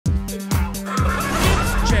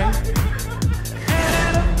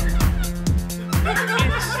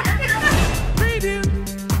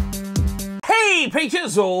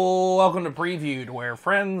Peaches-o! Welcome to Previewed, where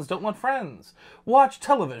friends don't want friends. Watch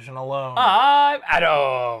television alone. I'm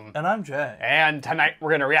Adam. And I'm Jay. And tonight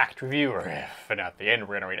we're going to react, review, riff, and at the end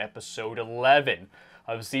we're going to read episode 11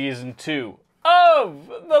 of season 2 of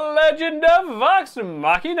The Legend of Vox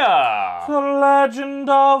Machina. The Legend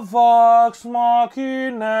of Vox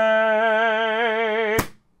Machina.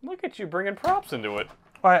 Look at you bringing props into it.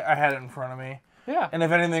 I had it in front of me. Yeah. And if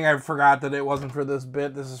anything, I forgot that it wasn't for this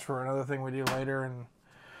bit. This is for another thing we do later. And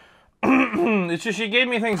it's just she gave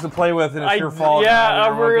me things to play with, and it's your fault. Yeah, I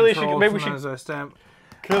really should. Maybe we should. I stamp.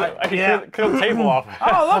 I could cut the table off.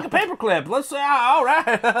 Oh, look, a paperclip. Let's see. All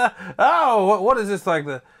right. Oh, what is this? Like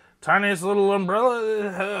the tiniest little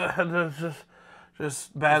umbrella?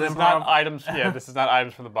 Just bad This is improv. not items. Yeah, this is not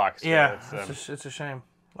items from the box. Yeah, it's a shame.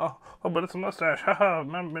 Oh, but it's a mustache. Haha,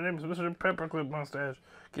 my name is Mr. Paperclip Mustache.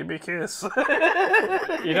 Give me a kiss.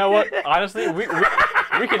 You know what? Honestly, we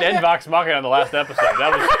could end Vox Machina on the last episode.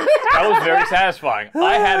 That was very satisfying.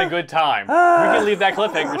 I had a good time. We can leave that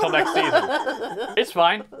cliffhanger until next season. It's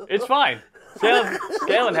fine. It's fine.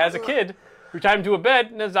 Scanlan has a kid who tied him to a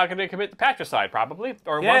bed and is not going to commit patricide, probably,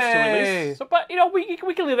 or wants to at least. So, but you know, we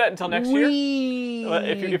can leave that until next year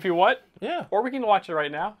if you want. Yeah. Or we can watch it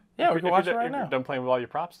right now. Yeah, we can watch it right if now. You're done playing with all your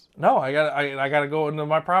props. No, I gotta go into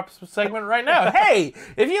my props segment right now. Hey,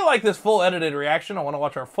 if you like this full edited reaction, I want to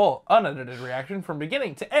watch our full unedited reaction from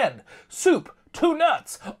beginning to end. Soup to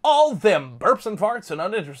nuts, all them burps and farts and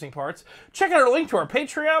uninteresting parts. Check out our link to our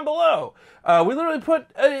Patreon below. We literally put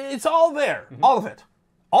it's all there, all of it,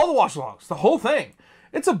 all the watch logs, the whole thing.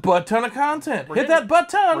 It's a butt ton of content. Hit that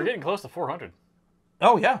button. We're getting close to 400.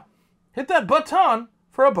 Oh yeah, hit that button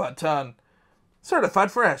for a butt ton.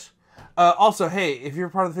 Certified fresh. Also, hey, if you're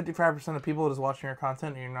part of the 55% of people that is watching your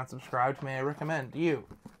content and you're not subscribed, may I recommend you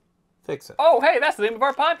fix it. Oh, hey, that's the name of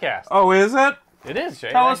our podcast. Oh, is it? It is, Jay.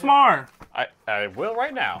 Tell us more. I will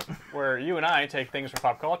right now, where you and I take things from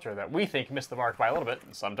pop culture that we think missed the mark by a little bit,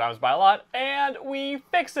 and sometimes by a lot, and we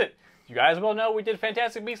fix it. You guys will know we did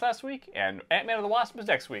Fantastic Beasts last week, and Ant-Man and the Wasp is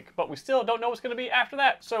next week, but we still don't know what's going to be after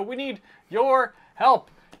that, so we need your help.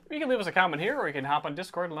 You can leave us a comment here, or you can hop on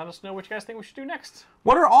Discord and let us know what you guys think we should do next.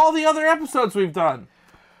 What are all the other episodes we've done?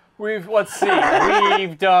 Let's see,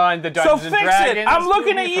 we've done the Dungeons and Dragons. So fix it! I'm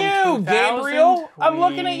looking at you, Gabriel! I'm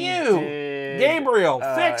looking at you! Gabriel,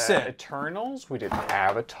 fix it! Eternals, we did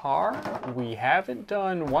Avatar. We haven't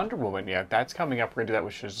done Wonder Woman yet. That's coming up. We're going to do that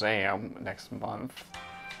with Shazam next month.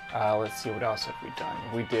 Let's see, what else have we done?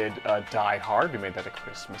 We did Die Hard. We made that a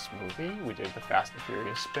Christmas movie. We did the Fast and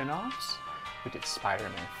Furious spin-offs. We did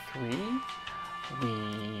Spider-Man 3.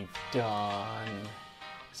 We've done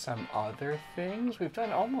some other things. We've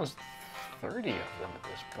done almost 30 of them at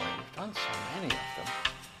this point. We've done so many of them.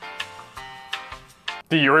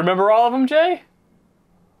 Do you remember all of them, Jay?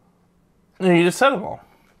 No, you just said them all.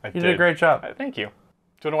 You did a great job. Thank you.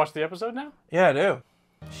 Do you want to watch the episode now? Yeah, I do.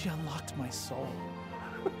 She unlocked my soul.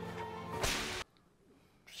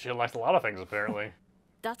 She unlocked a lot of things, apparently.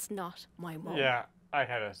 That's not my mom. Yeah. I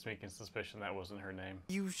had a sneaking suspicion that wasn't her name.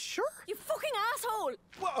 You sure? You fucking asshole!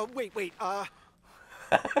 Well, wait, Bert?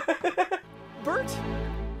 Bert?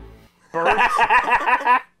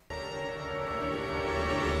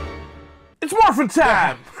 It's morphin'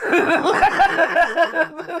 time!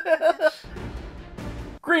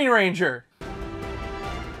 Green Ranger.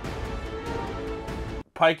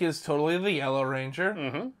 Pike is totally the Yellow Ranger.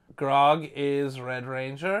 Mm-hmm. Grog is Red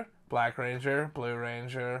Ranger. Black Ranger, Blue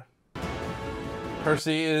Ranger.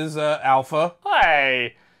 Percy is Alpha.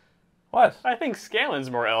 Hey! What? I think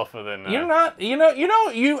Scanlan's more alpha than... You're not... You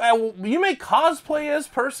may cosplay as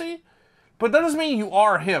Percy, but that doesn't mean you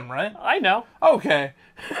are him, right? I know. Okay.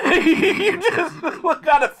 You just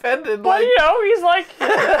got offended. But, you know, he's like...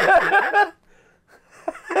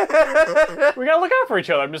 We gotta look out for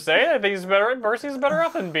each other, I'm just saying. I think Percy's better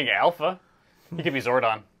off than being alpha. He could be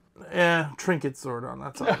Zordon. Yeah, Trinket Zordon,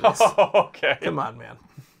 that's obvious. Oh, okay. Come on, man.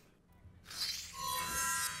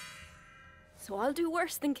 So I'll do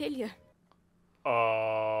worse than kill you.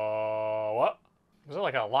 What? Was it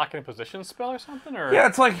like a lock-in position spell or something? Or? Yeah,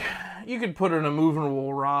 it's like you could put an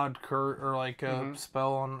immovable rod or like a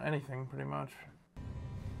spell on anything, pretty much.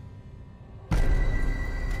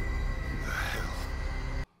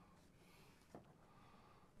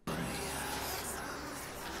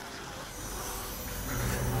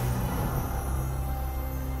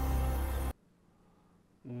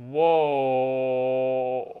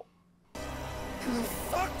 Whoa. What the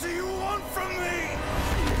fuck do you want from me?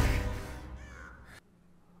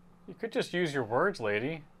 You could just use your words,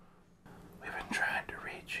 lady. We've been trying to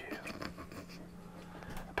reach you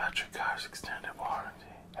about your car's extended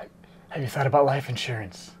warranty. Have you thought about life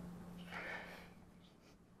insurance?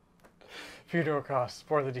 Funeral costs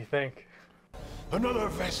more than you think. Another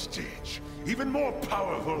vestige, even more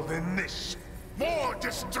powerful than this. More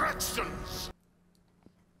distractions.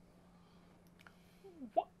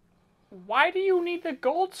 Why do you need the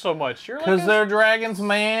gold so much? You're like Because they're dragons,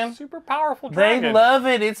 man. super powerful dragon. They love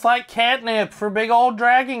it. It's like catnip for big old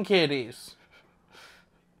dragon kitties.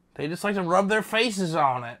 They just like to rub their faces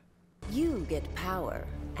on it. You get power,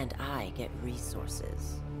 and I get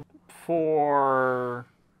resources. For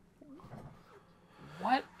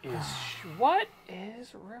what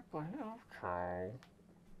is Rippling? Okay.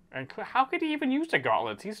 And how could he even use the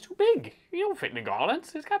gauntlets? He's too big. He don't fit in the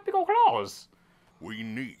gauntlets. He's got big old claws. We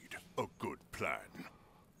need a good plan.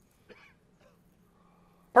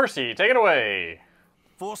 Percy, take it away.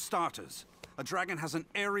 For starters, a dragon has an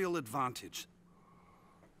aerial advantage.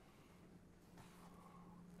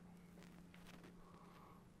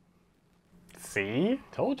 See?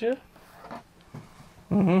 Told you.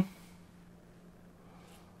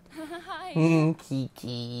 Hi.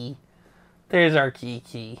 Kiki. There's our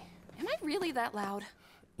Kiki. Am I really that loud?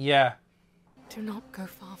 Yeah. Do not go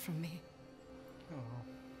far from me.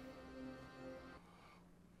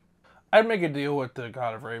 I'd make a deal with the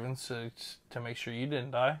God of Ravens to make sure you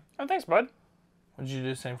didn't die. Oh, thanks, bud. Would you do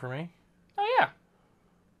the same for me? Oh, yeah.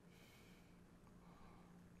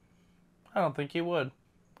 I don't think you would.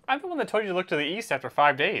 I'm the one that told you to look to the east after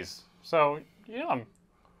 5 days. So, I'm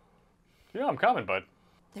coming, bud.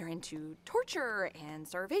 They're into torture and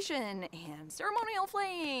starvation and ceremonial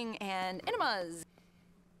flaying and enemas.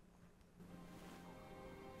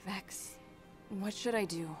 Vex, what should I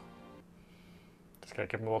do? Just gotta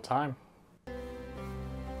give him a little time.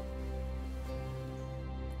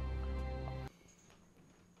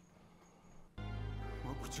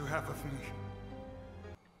 What would you have of me?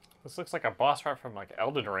 This looks like a boss fight from like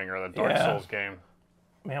Elden Ring or the Dark Yeah. Souls game.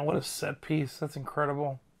 Man, what a set piece. That's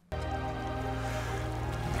incredible. Do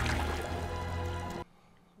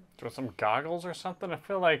you want some goggles or something? I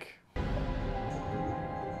feel like...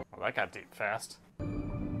 Oh, that got deep fast.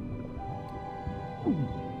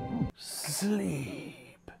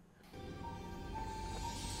 Sleep.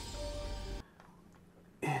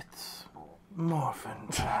 It's morphin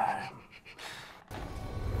time.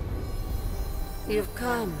 You've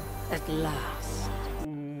come at last.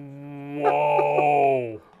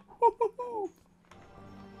 Whoa!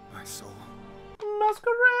 My soul.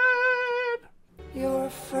 Masquerade! You're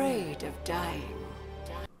afraid of dying,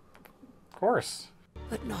 Of course.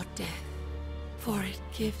 but not death, for it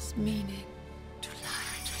gives meaning to life.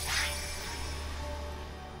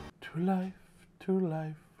 To life, to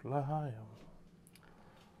life, lion.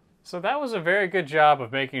 So that was a very good job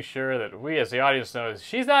of making sure that we as the audience knows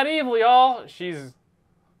she's not evil, y'all. She's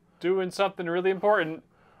doing something really important.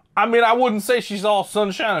 I mean, I wouldn't say she's all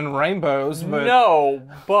sunshine and rainbows, but... No,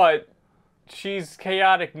 but she's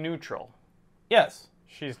chaotic neutral. Yes.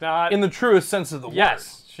 She's not... In the truest sense of the word.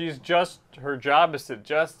 Yes, she's just... Her job is to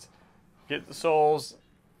just get the souls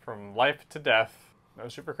from life to death. No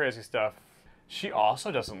super crazy stuff. She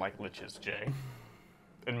also doesn't like liches, Jay.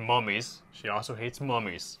 And mummies. She also hates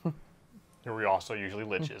mummies. Who are also usually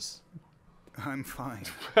liches. I'm fine.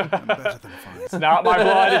 I'm better than fine. It's not my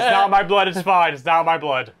blood, it's not my blood, it's fine. It's not my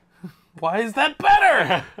blood. Why is that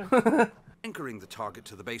better? Anchoring the target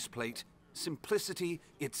to the base plate, simplicity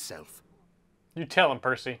itself. You tell him,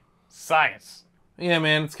 Percy. Science. Yeah,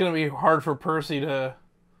 man, it's gonna be hard for Percy to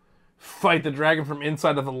fight the dragon from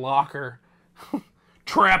inside of the locker.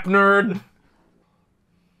 Trap nerd.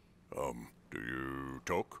 Do you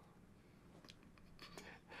talk?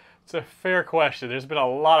 It's a fair question. There's been a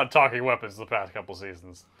lot of talking weapons the past couple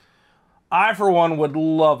seasons. I, for one, would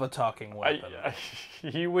love a talking weapon.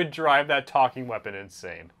 He would drive that talking weapon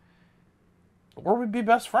insane. Or we'd be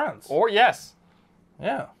best friends. Or, yes.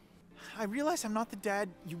 Yeah. I realize I'm not the dad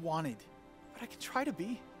you wanted, but I could try to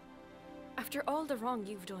be. After all the wrong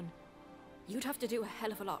you've done, you'd have to do a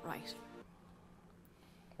hell of a lot right.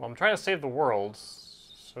 Well, I'm trying to save the world,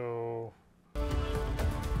 so...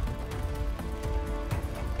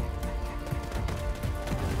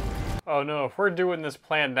 Oh no, if we're doing this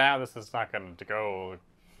plan now, this is not going to go...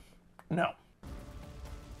 No.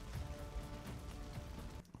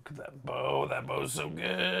 Look at that bow. That bow's so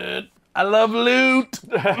good. I love loot.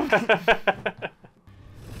 That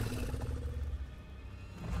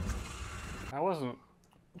wasn't...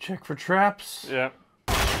 Check for traps. Yeah.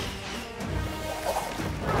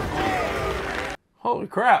 Holy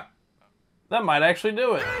crap. That might actually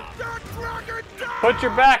do it. Put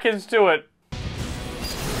your back into it.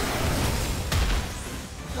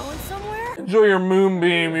 Going somewhere? Enjoy your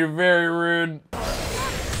moonbeam. You're very rude.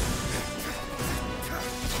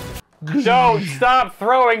 Don't stop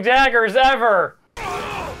throwing daggers ever!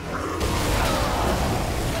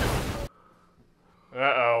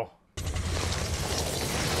 Uh-oh.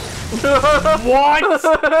 What?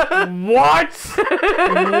 What?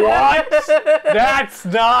 What? That's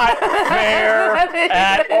not fair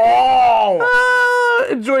at all!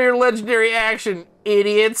 Enjoy your legendary action,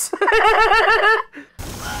 idiots.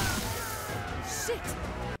 Shit!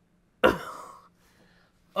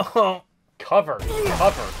 Oh. Cover.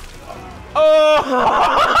 Oh!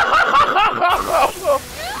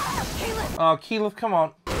 Oh, Keyleth, come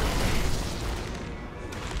on.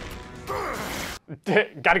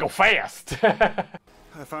 Gotta go fast. I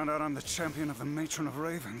found out I'm the champion of the Matron of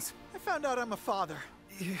Ravens. I found out I'm a father.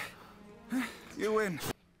 You win.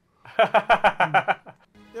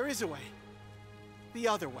 There is a way. The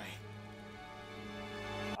other way.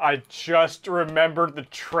 I just remembered the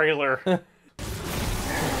trailer.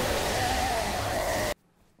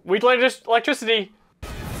 We'd like just electricity.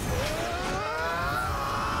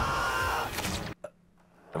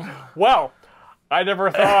 Well, I never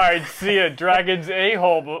thought I'd see a dragon's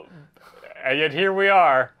a-hole, and yet here we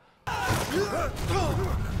are.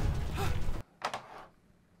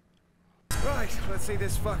 Right, let's see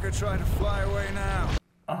this fucker try to fly away now.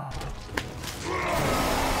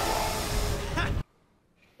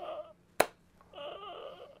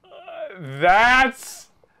 That's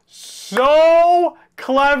so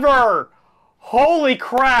clever! Holy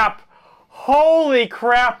crap! Holy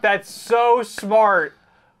crap, that's so smart.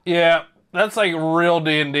 Yeah, that's like real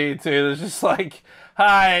D&D too. It's just like,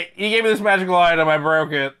 hi, you gave me this magical item, I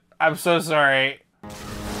broke it. I'm so sorry.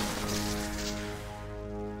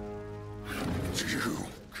 You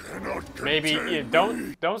cannot Maybe you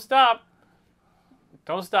don't stop.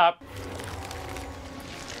 Don't stop.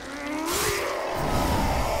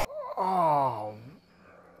 Oh.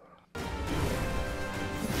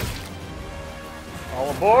 All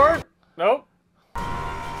aboard? Nope.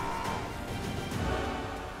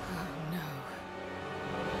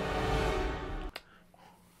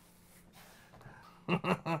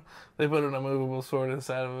 They put an immovable sword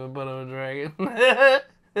inside of the butt of a dragon.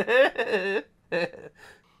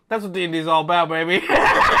 That's what D&D's all about, baby.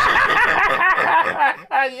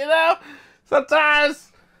 You know,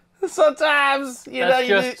 sometimes, you know, That's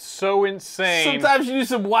you just so insane. sometimes you do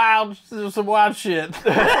some wild shit.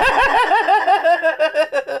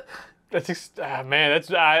 That's just, man, that's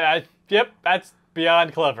yep, that's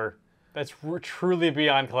beyond clever. That's truly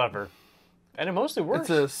beyond clever, and it mostly works.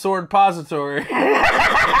 It's a sword pository.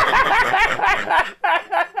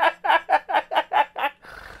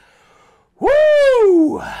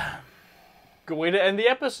 Woo! Good way to end the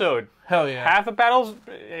episode. Hell yeah. Half a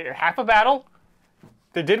battle.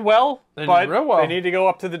 They did well, but real well. they need to go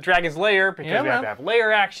up to the dragon's lair because Yeah, we have man. to have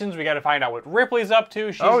lair actions. We got to find out what Ripley's up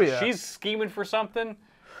to. She's scheming for something,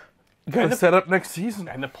 Gotta set up next season.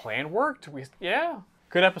 and the plan worked.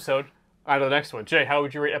 Good episode. On to the next one. Jay, how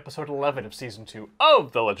would you rate episode 11 of season 2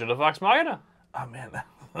 of The Legend of Vox Machina? Oh man.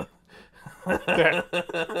 There.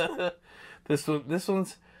 This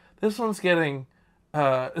one's getting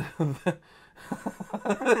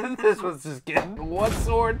this one's just getting one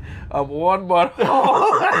sword of one butthole.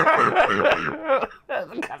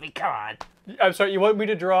 Come on. I'm sorry, you want me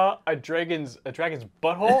to draw a dragon's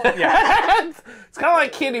butthole? Yeah. It's kind of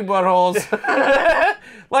like kitty buttholes.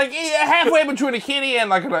 Like halfway between a kitty and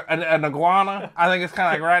like an iguana. I think it's kind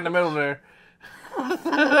of like right in the middle there.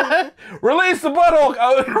 Release the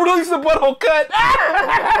butthole. Release the butthole cut.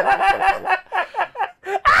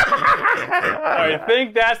 I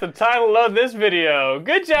think that's the title of this video.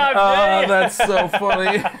 Good job, Jay. Oh, that's so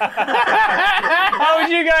funny. How would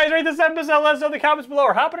you guys rate this episode? Let us know in the comments below,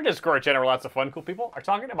 or hop in our Discord channel where lots of fun, cool people are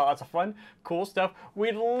talking about lots of fun, cool stuff.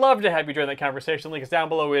 We'd love to have you join that conversation. Link is down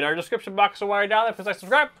below in our description box. So while you're down there, please like,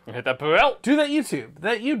 subscribe, and hit that bell. Do that YouTube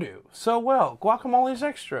that you do so well. Guacamole's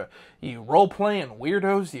extra. You role-playing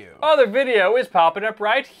weirdos, you. Other video is popping up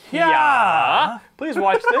right here. Yeah. Please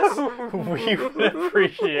watch this. We would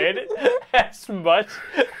appreciate it as much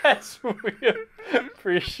as we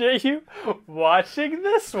appreciate you watching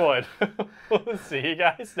this one. We'll see you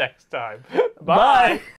guys next time. Bye.